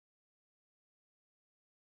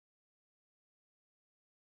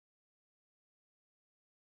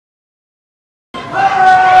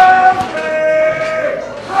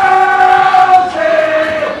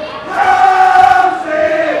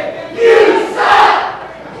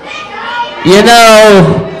You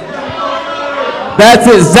know, that's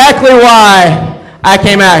exactly why I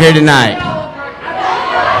came out here tonight.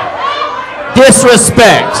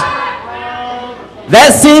 Disrespect.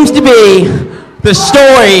 That seems to be the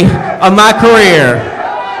story of my career.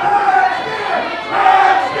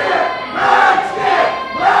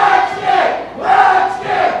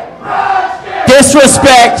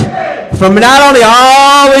 Disrespect from not only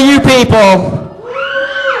all of you people,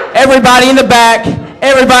 everybody in the back,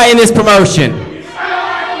 everybody in this promotion.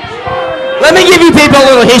 Let me give you people a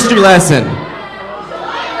little history lesson.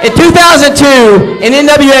 In 2002, in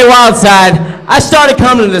NWA Wildside, I started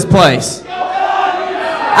coming to this place.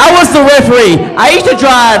 I was the referee. I used to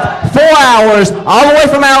drive 4 hours all the way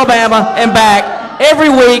from Alabama and back every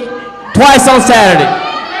week, twice on Saturday.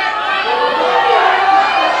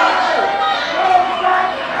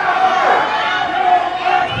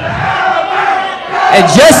 And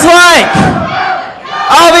just like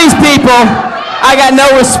all these people, I got no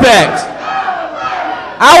respect.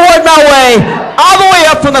 I worked my way all the way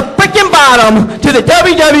up from the freaking bottom to the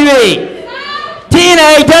WWE.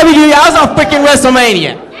 TNA, WWE, I was on freaking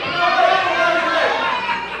WrestleMania.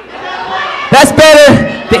 That's better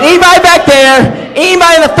than anybody back there,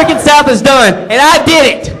 anybody in the freaking South has done. And I did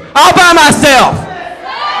it, all by myself.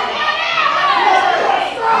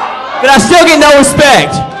 But I still get no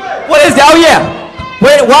respect. What is it? Oh yeah.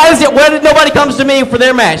 Why is it, where did nobody comes to me for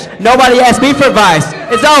their match? Nobody asks me for advice.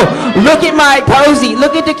 It's, oh, look at Mike Posey.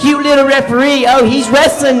 Look at the cute little referee. Oh, he's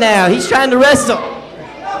wrestling now. He's trying to wrestle.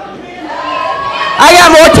 I got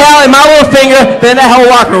more talent in my little finger than that whole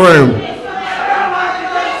locker room.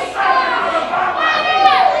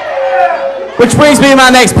 Which brings me to my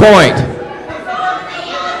next point.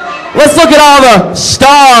 Let's look at all the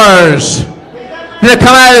stars that have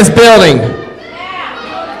come out of this building.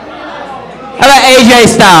 How about AJ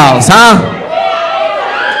Styles, huh?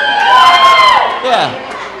 Yeah.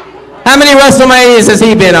 How many WrestleManias has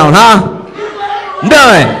he been on, huh?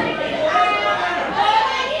 None.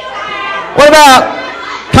 What about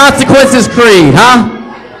Consequences Creed, huh?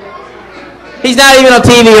 He's not even on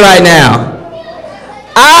TV right now.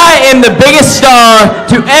 I am the biggest star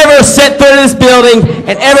to ever set foot in this building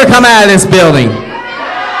and ever come out of this building.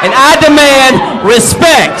 And I demand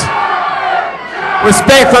respect.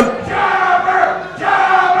 Respect from...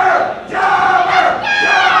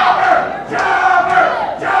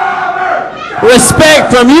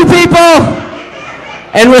 Respect from you people,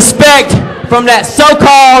 and respect from that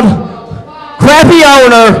so-called crappy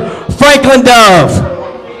owner, Franklin Dove.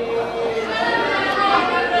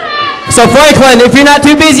 So Franklin, if you're not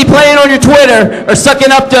too busy playing on your Twitter or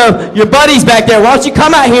sucking up to your buddies back there, why don't you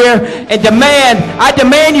come out here and demand, I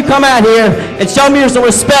demand you come out here and show me some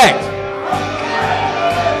respect.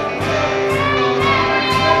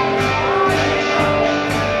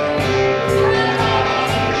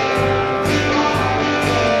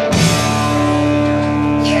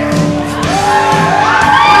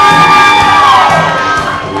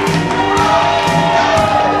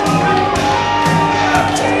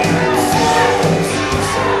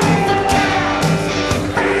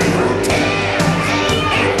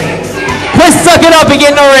 Suck it up and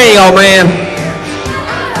get in the ring, old man.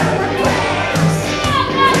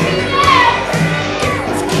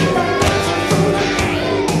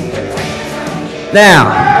 Now.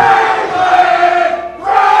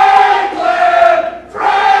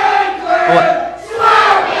 Franklin!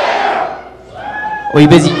 Are you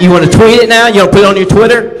busy? You want to tweet it now? You want to put it on your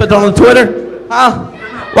Twitter? Put it on the Twitter? Huh?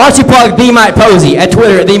 Why don't you plug D. Mike Posey at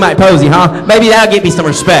Twitter at D. Mike Posey, huh? Maybe that'll get me some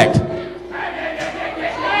respect.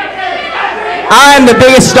 I am the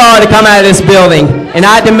biggest star to come out of this building, and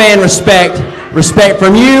I demand respect. Respect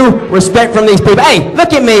from you, respect from these people. Hey,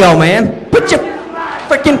 look at me, old man. Put your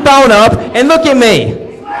freaking phone up and look at me.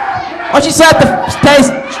 Why don't you slap the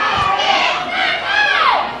taste?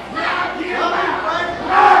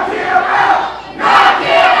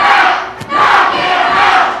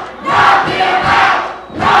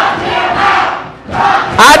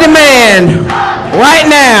 I demand right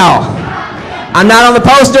now. I'm not on the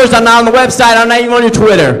posters, I'm not on the website, I'm not even on your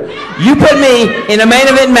Twitter. You put me in a main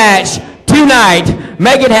event match tonight,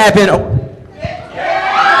 make it happen.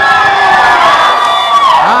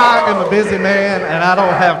 I am a busy man and I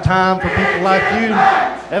don't have time for people like you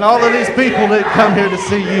and all of these people that come here to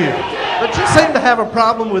see you. But you seem to have a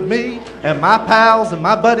problem with me and my pals and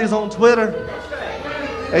my buddies on Twitter.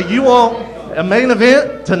 And you want a main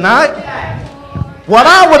event tonight? What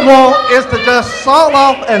I would want is to just saw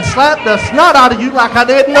off and slap the snot out of you like I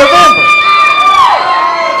did in November.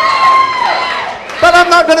 But I'm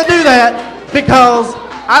not going to do that because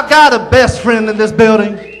I've got a best friend in this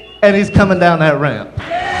building and he's coming down that ramp.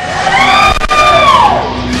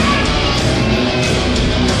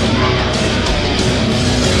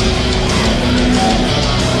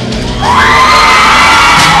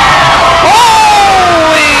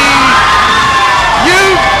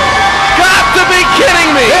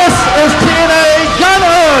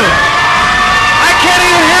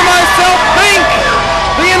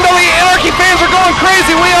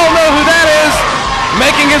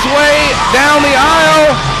 his way down the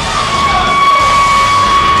aisle.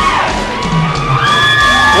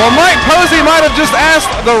 Well, Mike Posey might have just asked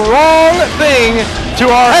the wrong thing to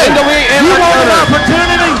our NWA ANARCHY. You want an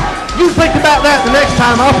opportunity? You think about that the next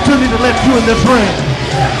time. Opportunity to let you in this ring.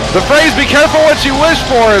 The phrase, be careful what you wish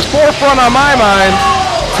for, is forefront on my mind.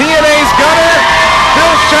 TNA's Gunner,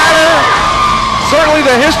 Phil Shatter, certainly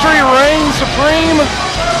the history reigns supreme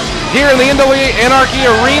here in the NWA ANARCHY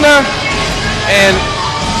arena. And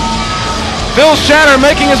Phil Shatter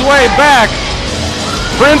making his way back.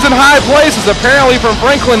 Friends in high places, apparently from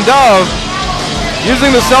Franklin Dove,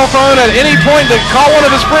 using the cell phone at any point to call one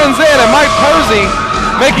of his friends in, and Mike Posey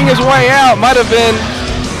making his way out might have been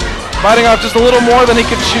biting off just a little more than he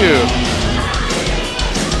could chew.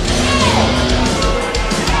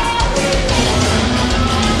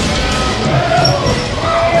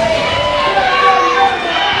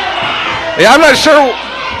 Yeah, I'm not sure.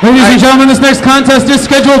 Ladies and gentlemen, this next contest is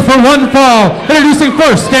scheduled for one fall. Introducing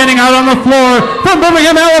first, standing out on the floor from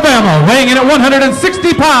Birmingham, Alabama, weighing in at 160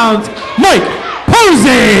 pounds, Mike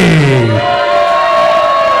Posey.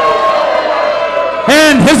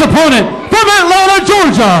 And his opponent from Atlanta,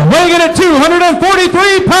 Georgia, weighing in at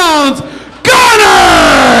 243 pounds,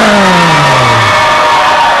 Gunner!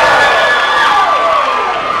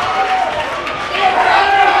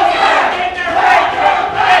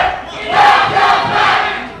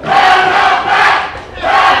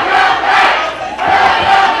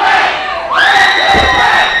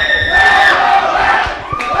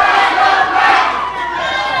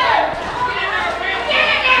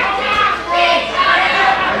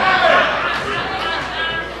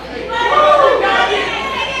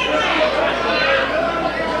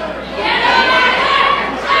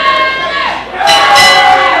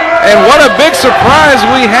 And what a big surprise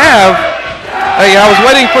we have. Hey, I was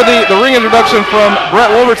waiting for the ring introduction from Brett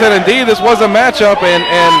Wolverton. Indeed, this was a matchup, and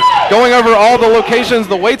going over all the locations,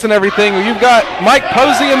 the weights and everything, you've got Mike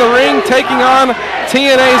Posey in the ring taking on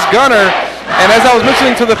TNA's Gunner. And as I was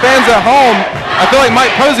mentioning to the fans at home, I feel like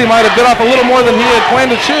Mike Posey might have bit off a little more than he had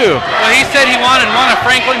planned to chew. Well, he said he wanted one of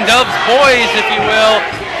Franklin Dove's boys, if you will,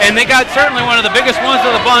 and they got certainly one of the biggest ones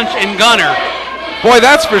of the bunch in Gunner. Boy,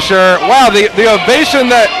 that's for sure. Wow, the ovation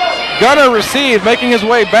that Gunner received making his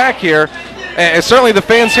way back here. And certainly the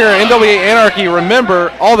fans here at NWA ANARCHY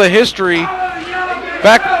remember all the history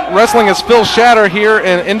back wrestling as Phil Shatter here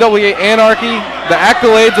in NWA ANARCHY. The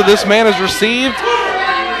accolades that this man has received.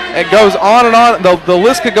 It goes on and on. The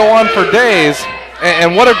list could go on for days.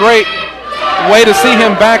 And what a great way to see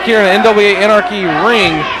him back here in the NWA ANARCHY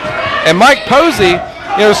ring. And Mike Posey,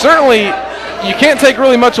 you know, certainly you can't take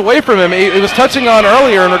really much away from him. He was touching on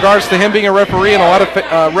earlier in regards to him being a referee, and a lot of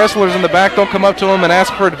wrestlers in the back don't come up to him and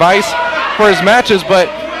ask for advice for his matches. But,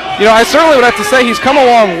 you know, I certainly would have to say he's come a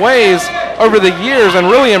long ways over the years and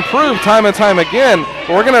really improved time and time again.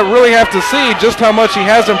 But we're going to really have to see just how much he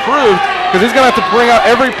has improved, because he's going to have to bring out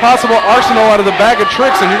every possible arsenal out of the bag of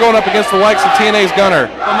tricks, and you're going up against the likes of TNA's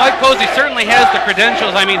Gunner. Well, Mike Posey certainly has the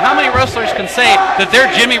credentials. I mean, how many wrestlers can say that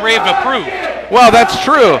they're Jimmy Rave approved? Well, that's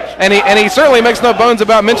true, and he certainly makes no bones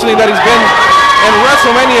about mentioning that he's been in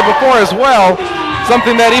WrestleMania before as well,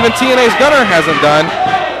 something that even TNA's Gunner hasn't done.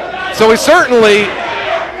 So we certainly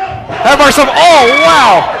have ourselves, oh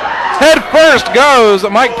wow, head first goes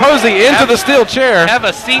Mike Posey into the steel chair. Have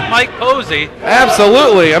a seat, Mike Posey.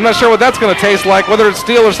 Absolutely. I'm not sure what that's going to taste like, whether it's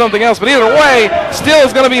steel or something else, but either way, steel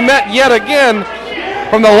is going to be met yet again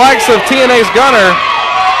from the likes of TNA's Gunner.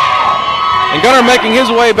 And Gunner making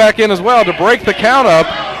his way back in as well to break the count up.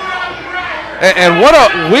 And what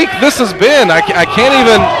a week this has been. I can't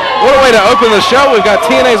even, what a way to open the show. We've got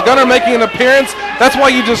TNA's Gunner making an appearance. That's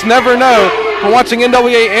why you just never know from watching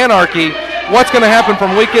NWA ANARCHY what's going to happen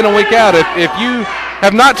from week in and week out. If you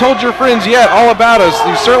have not told your friends yet all about us,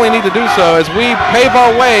 you certainly need to do so as we pave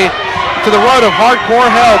our way to the road of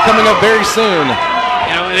hardcore hell coming up very soon.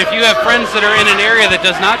 You know, and if you have friends that are in an area that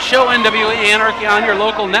does not show NWA ANARCHY on your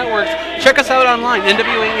local networks, check us out online,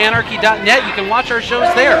 NWAAnarchy.net. You can watch our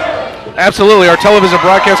shows there. Absolutely. Our television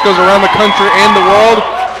broadcast goes around the country and the world,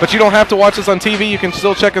 but you don't have to watch us on TV. You can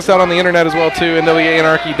still check us out on the internet as well, too,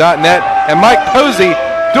 NWAAnarchy.net. And Mike Posey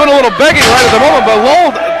doing a little begging right at the moment, but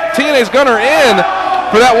lulled TNA's Gunner in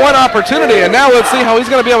for that one opportunity. And now let's see how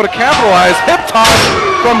he's going to be able to capitalize. Hip toss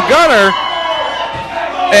from Gunner.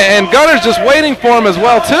 And Gunner's just waiting for him as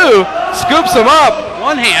well, too. Scoops him up.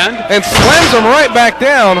 One hand. And slams him right back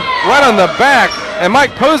down, right on the back. And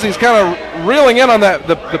Mike Posey's kind of reeling in on that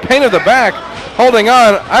the pain of the back, holding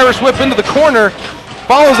on. Irish whip into the corner.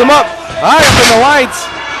 Follows him up, high up in the lights.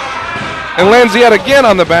 and lands yet again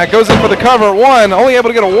on the back. Goes in for the cover at 1, only able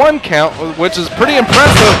to get a 1 count, which is pretty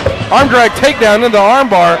impressive. Arm drag takedown into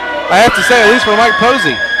armbar, I have to say, at least for Mike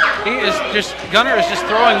Posey. Gunner is just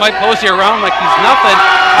throwing Mike Posey around like he's nothing.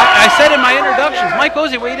 I said in my introductions, Mike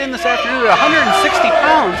Posey weighed in this afternoon at 160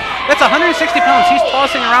 pounds. That's 160 pounds he's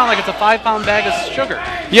tossing around like it's a 5-pound bag of sugar.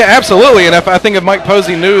 Yeah, absolutely. And I think if Mike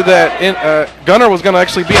Posey knew that Gunner was going to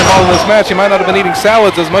actually be involved in this match, he might not have been eating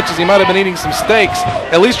salads as much as he might have been eating some steaks.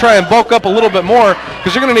 At least try and bulk up a little bit more,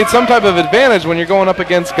 because you're going to need some type of advantage when you're going up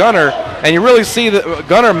against Gunner. And you really see that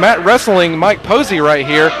Gunner wrestling Mike Posey right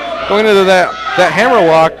here, going into that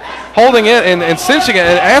hammerlock, holding it and cinching it,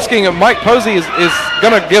 and asking if Mike Posey is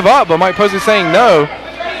going to give up, but Mike Posey saying no.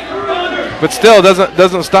 But still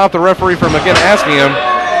doesn't stop the referee from again asking him.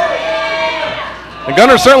 And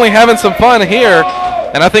Gunner's certainly having some fun here,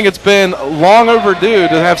 and I think it's been long overdue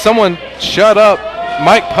to have someone shut up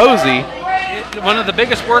Mike Posey. One of the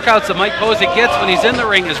biggest workouts that Mike Posey gets when he's in the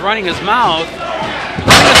ring is running his mouth.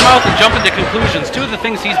 And jumping to conclusions, two of the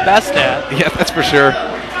things he's best at. Yeah, that's for sure.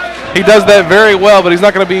 He does that very well, but he's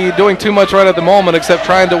not going to be doing too much right at the moment except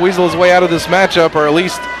trying to weasel his way out of this matchup, or at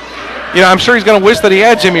least, I'm sure he's going to wish that he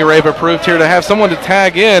had Jimmy Rave approved here to have someone to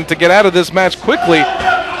tag in to get out of this match quickly,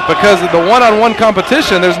 because of the one-on-one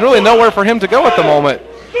competition, there's really nowhere for him to go at the moment.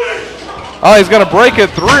 Oh, he's going to break it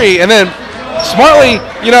 3, and then smartly,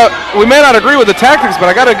 we may not agree with the tactics, but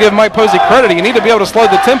I got to give Mike Posey credit. You need to be able to slow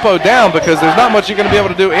the tempo down, because there's not much you're going to be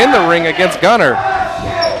able to do in the ring against Gunner.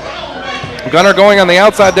 Gunner going on the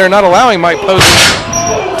outside there, not allowing Mike Posey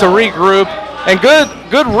to regroup. And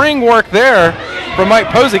good ring work there from Mike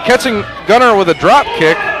Posey, catching Gunner with a drop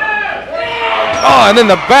kick. Oh, and then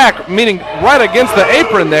the back, meeting right against the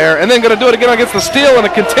apron there, and then going to do it again against the steel,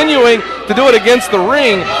 and continuing to do it against the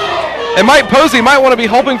ring. And Mike Posey might want to be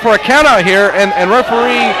hoping for a count out here, and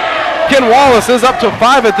referee Ken Wallace is up to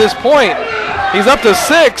 5 at this point. He's up to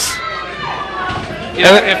 6.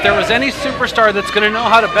 If there was any superstar that's going to know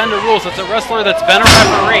how to bend the rules, it's a wrestler that's been a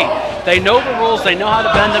referee. They know the rules. They know how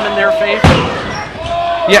to bend them in their favor.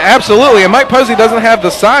 Yeah, absolutely. And Mike Posey doesn't have the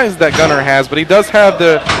size that Gunner has, but he does have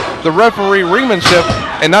the referee ringmanship,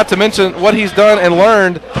 and not to mention what he's done and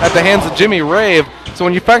learned at the hands of Jimmy Rave. So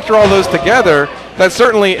when you factor all those together, that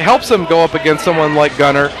certainly helps him go up against someone like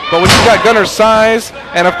Gunner. But when you've got Gunner's size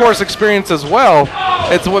and, of course, experience as well,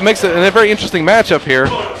 it's what makes it a very interesting matchup here.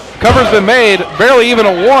 Cover's been made, barely even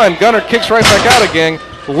a 1. Gunner kicks right back out again.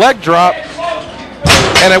 Leg drop.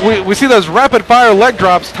 And we see those rapid-fire leg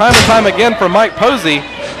drops time and time again from Mike Posey.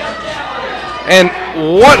 And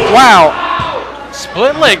wow.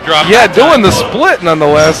 Split leg drop. Yeah, doing the split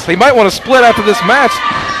nonetheless. He might want to split after this match.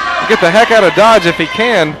 Get the heck out of Dodge if he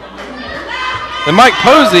can. And Mike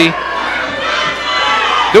Posey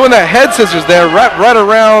doing that head scissors there right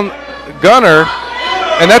around Gunner.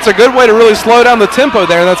 And that's a good way to really slow down the tempo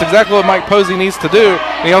there, and that's exactly what Mike Posey needs to do.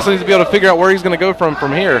 And he also needs to be able to figure out where he's going to go from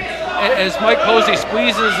here. As Mike Posey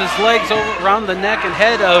squeezes his legs around the neck and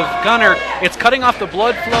head of Gunner, it's cutting off the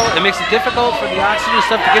blood flow. It makes it difficult for the oxygen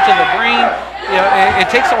stuff to get to the brain. It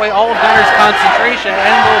takes away all of Gunner's concentration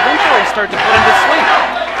and will eventually start to put him to sleep.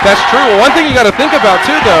 That's true. Well, one thing you got to think about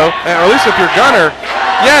too, though, or at least if you're Gunner,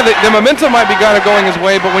 yeah, the momentum might be kind of going his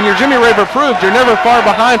way, but when you're Jimmy Rave approved, you're never far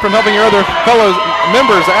behind from helping your other fellow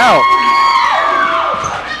members out.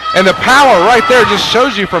 And the power right there just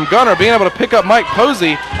shows you from Gunner being able to pick up Mike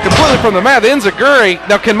Posey completely from the mat. The enziguri.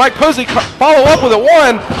 Now, can Mike Posey follow up with a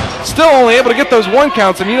 1? Still only able to get those 1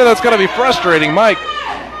 counts, and that's going to be frustrating, Mike.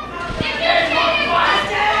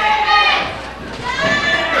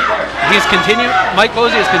 Mike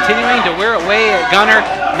Posey is continuing to wear away at Gunner,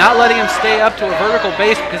 not letting him stay up to a vertical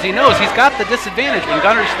base, because he knows he's got the disadvantage when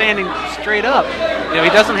Gunner's standing straight up.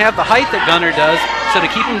 He doesn't have the height that Gunner does, so to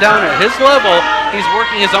keep him down at his level, he's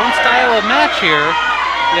working his own style of match here.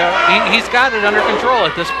 He's got it under control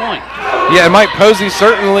at this point. Yeah, and Mike Posey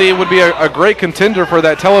certainly would be a great contender for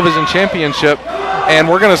that television championship,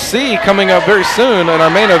 and we're going to see coming up very soon in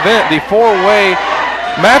our main event the 4-way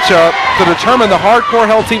matchup to determine the Hardcore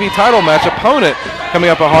Hell TV title match opponent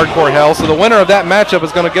coming up at Hardcore Hell. So the winner of that matchup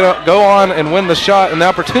is going to go on and win the shot and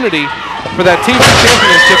the opportunity for that TV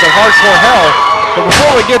championship at Hardcore Hell. But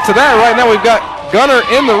before we get to that, right now we've got Gunner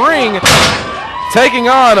in the ring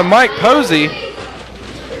taking on a Mike Posey,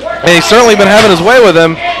 and he's certainly been having his way with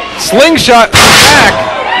him. Slingshot back,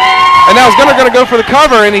 and now is Gunner going to go for the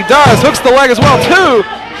cover, and he does. Hooks the leg as well.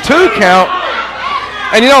 Two count.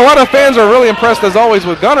 And a lot of fans are really impressed, as always,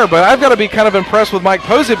 with Gunner, but I've got to be kind of impressed with Mike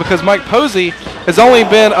Posey, because Mike Posey has only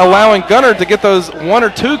been allowing Gunner to get those 1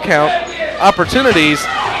 or 2 count opportunities.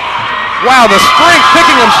 Wow, the strength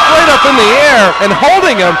picking him straight up in the air and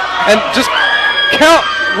holding him, and just count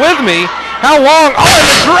with me, How long? Oh, and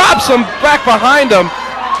it drops him back behind him.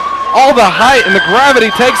 All the height and the gravity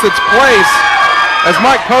takes its place as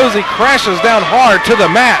Mike Posey crashes down hard to the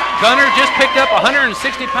mat. Gunner just picked up a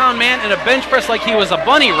 160-pound man in a bench press like he was a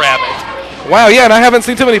bunny rabbit. Wow, yeah, and I haven't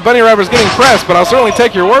seen too many bunny rabbits getting pressed, but I'll certainly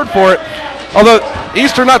take your word for it. Although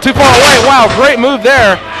Easter not too far away. Wow, great move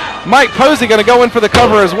there. Mike Posey going to go in for the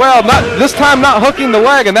cover as well. This time not hooking the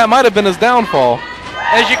leg, and that might have been his downfall.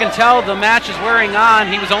 As you can tell, the match is wearing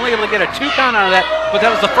on. He was only able to get a 2 count out of that, but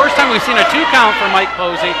that was the first time we've seen a 2 count for Mike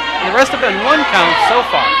Posey, and the rest have been 1 count so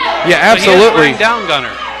far. Yeah, So absolutely. he is wearing down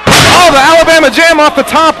Gunner. Oh, the Alabama Jam off the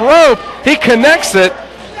top rope. He connects it.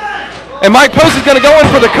 And Mike Posey's going to go in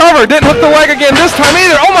for the cover. Didn't hook the leg again this time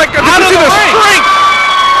either. Oh, my God. Did you see the strength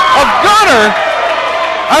of Gunner?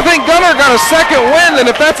 I think Gunner got a second wind,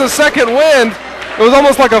 and if that's a second wind, it was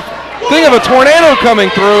almost like a thing of a tornado coming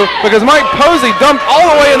through because Mike Posey dumped all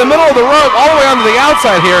the way in the middle of the rope, all the way onto the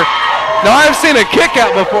outside here. Now, I've seen a kick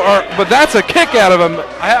out before, but that's a kick out of him.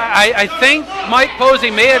 I think Mike Posey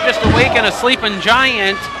may have just awakened a sleeping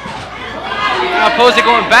giant. Now Posey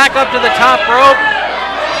going back up to the top rope.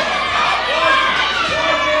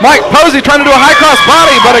 Mike Posey trying to do a high cross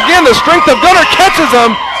body, but again, the strength of Gunner catches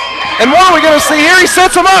him. And what are we going to see here? He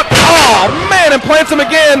sets him up. Oh, man, and plants him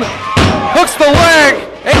again. Hooks the leg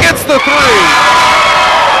and gets the 3.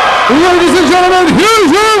 Ladies and gentlemen, here's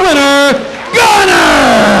your winner,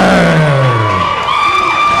 Gunner!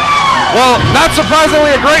 Well, not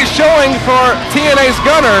surprisingly, a great showing for TNA's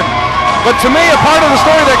Gunner. But to me, a part of the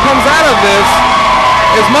story that comes out of this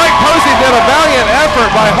is Mike Posey did a valiant effort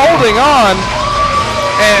by holding on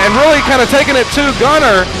and really kind of taking it to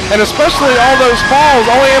Gunner, and especially all those falls,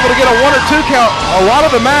 only able to get a 1 or 2 count a lot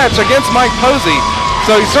of the match against Mike Posey.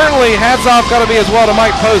 So he certainly, hats off, got to be as well to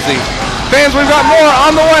Mike Posey. Fans, we've got more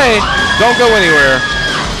on the way. Don't go anywhere.